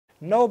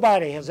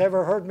Nobody has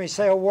ever heard me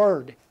say a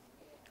word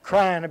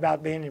crying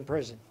about being in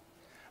prison.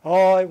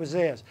 Oh, it was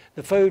this.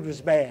 The food was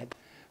bad.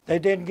 They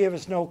didn't give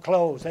us no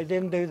clothes. They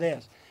didn't do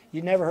this.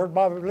 You never heard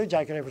Bobby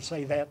BlueJacket ever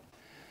say that,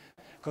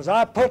 because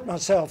I put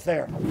myself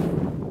there.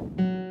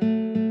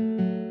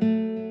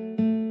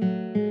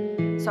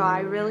 So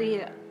I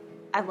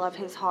love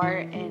his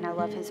heart and I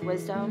love his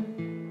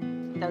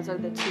wisdom. Those are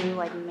the two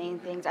main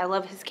things. I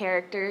love his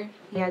character.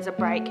 He has a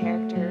bright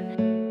character.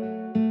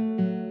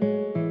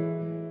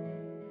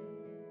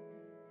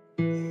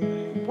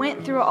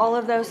 Went through all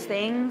of those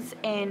things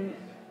and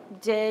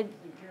did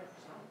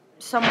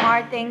some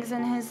hard things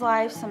in his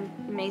life,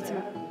 made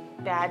some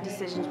bad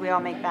decisions. We all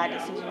make bad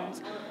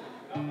decisions.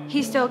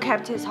 He still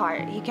kept his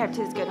heart. He kept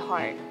his good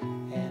heart.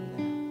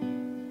 And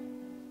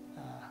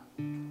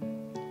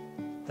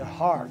the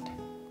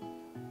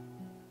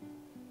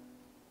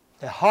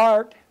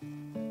heart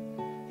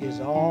is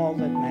all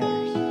that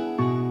matters.